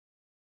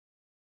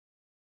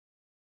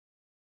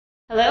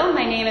Hello,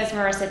 my name is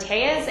Marisa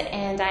Tellez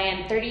and I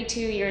am 32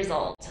 years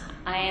old.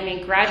 I am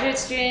a graduate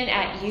student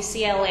at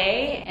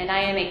UCLA and I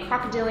am a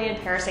crocodilian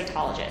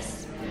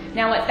parasitologist.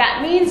 Now what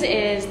that means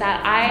is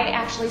that I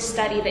actually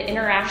study the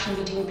interaction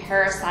between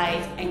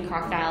parasites and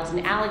crocodiles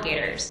and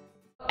alligators.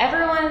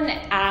 Everyone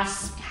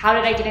asks, how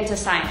did I get into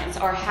science?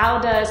 Or how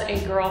does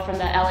a girl from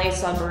the LA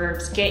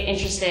suburbs get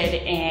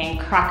interested in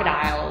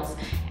crocodiles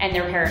and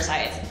their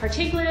parasites?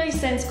 Particularly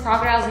since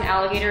crocodiles and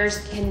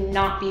alligators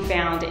cannot be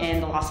found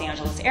in the Los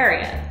Angeles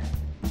area.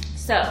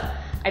 So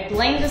I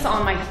blamed this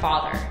on my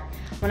father.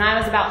 When I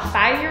was about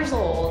 5 years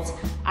old,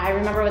 I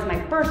remember it was my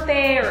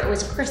birthday or it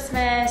was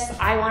Christmas,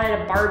 I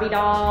wanted a Barbie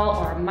doll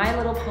or a My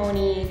Little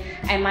Pony,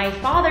 and my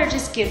father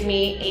just gives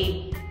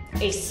me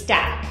a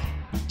stack.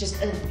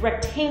 Just a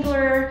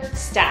rectangular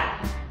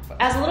stack.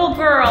 As a little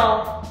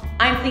girl,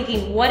 I'm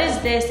thinking, what is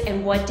this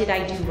and what did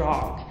I do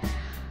wrong?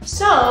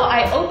 So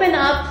I open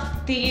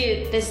up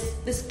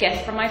this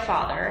gift from my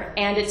father,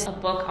 and it's a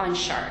book on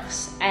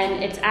sharks.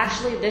 And it's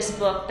actually this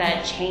book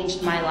that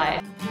changed my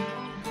life.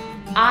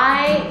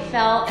 I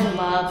fell in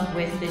love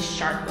with this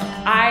shark book.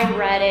 I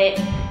read it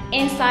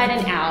inside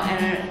and out,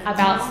 and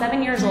about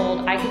 7 years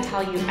old, I could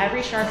tell you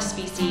every shark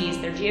species,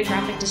 their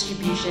geographic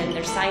distribution,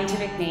 their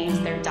scientific names,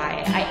 their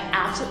diet. I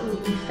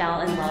absolutely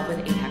fell in love with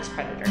apex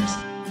predators.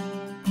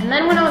 And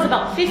then when I was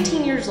about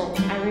 15 years old,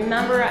 I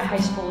remember at high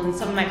school and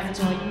some of my friends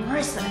were like,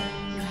 Marisa,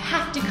 you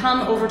have to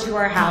come over to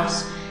our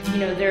house. You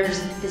know,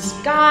 there's this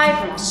guy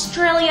from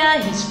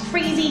Australia, he's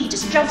crazy, he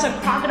just jumps on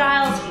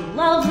crocodiles, he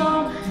loves them.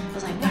 I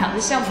was like, wow,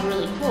 this sounds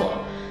really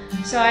cool.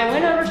 So I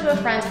went over to a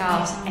friend's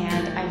house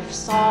and I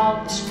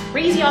saw this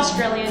crazy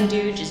Australian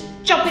dude just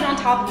jumping on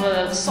top of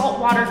a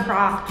saltwater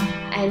croc,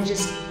 and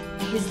just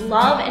his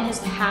love and his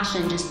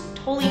passion just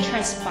totally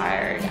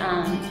transpired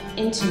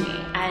into me,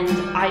 and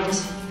I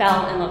just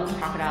fell in love with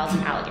crocodiles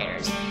and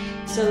alligators.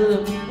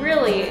 So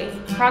really,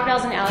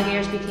 crocodiles and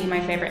alligators became my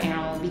favorite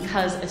animal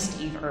because of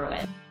Steve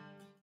Irwin.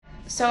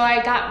 So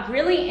I got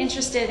really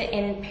interested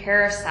in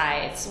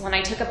parasites when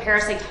I took a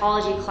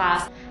parasitology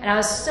class, and I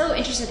was so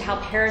interested how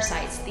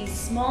parasites, these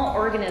small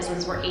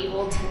organisms, were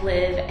able to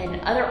live in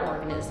other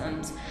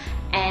organisms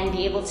and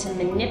be able to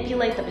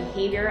manipulate the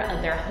behavior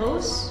of their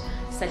hosts,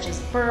 such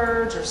as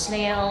birds or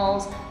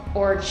snails,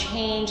 or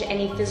change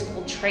any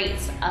physical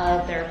traits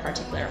of their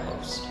particular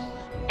host.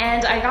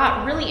 And I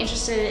got really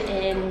interested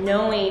in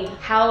knowing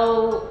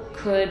how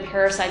could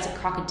parasites of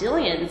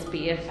crocodilians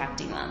be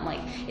affecting them?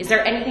 Like, is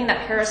there anything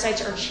that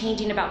parasites are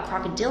changing about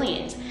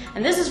crocodilians?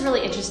 And this is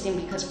really interesting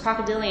because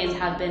crocodilians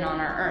have been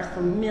on our earth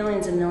for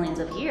millions and millions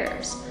of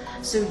years.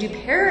 So do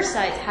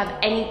parasites have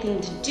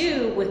anything to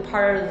do with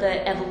part of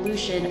the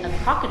evolution of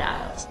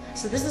crocodiles?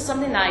 So this is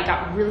something that I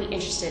got really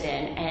interested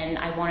in and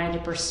I wanted to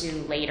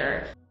pursue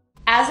later.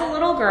 As a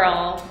little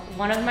girl,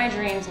 one of my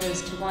dreams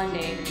was to one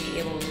day be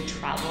able to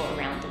travel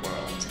around the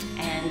world.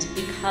 And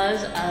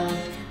because of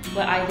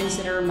what I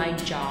consider my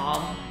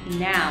job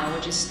now,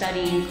 which is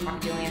studying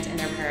crocodilians and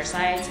their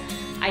parasites,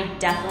 I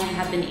definitely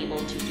have been able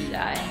to do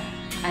that.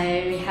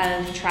 I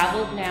have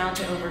traveled now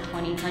to over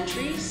 20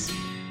 countries,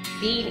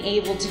 being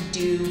able to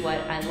do what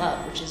I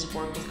love, which is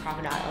work with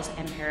crocodiles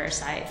and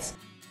parasites.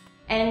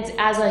 And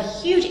as a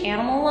huge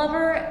animal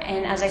lover,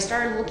 and as I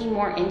started looking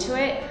more into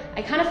it,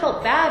 I kind of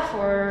felt bad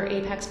for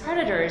apex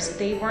predators.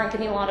 They weren't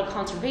getting a lot of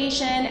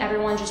conservation.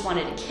 Everyone just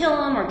wanted to kill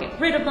them or get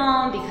rid of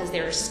them because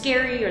they were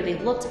scary or they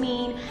looked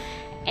mean.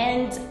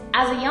 And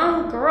as a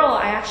young girl,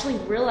 I actually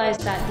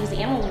realized that these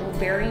animals were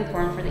very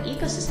important for the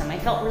ecosystem. I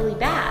felt really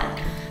bad.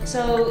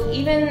 So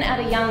even at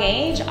a young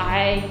age,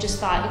 I just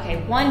thought,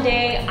 okay, one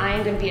day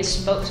I'm going to be a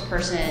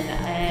spokesperson,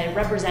 a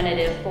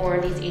representative for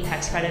these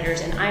apex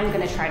predators, and I'm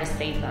going to try to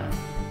save them.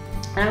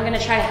 And I'm going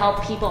to try to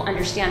help people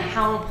understand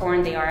how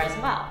important they are as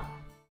well.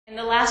 In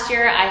the last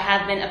year, I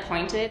have been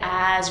appointed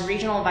as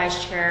Regional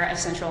Vice Chair of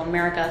Central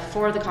America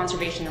for the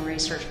conservation and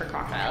research for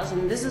crocodiles.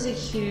 And this is a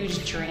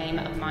huge dream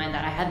of mine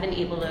that I have been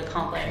able to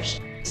accomplish.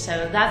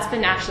 So that's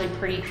been actually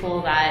pretty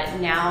cool that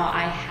now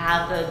I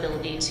have the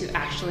ability to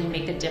actually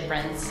make a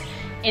difference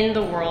in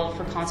the world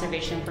for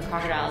conservation for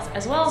crocodiles,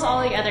 as well as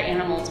all the other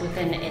animals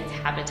within its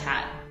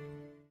habitat.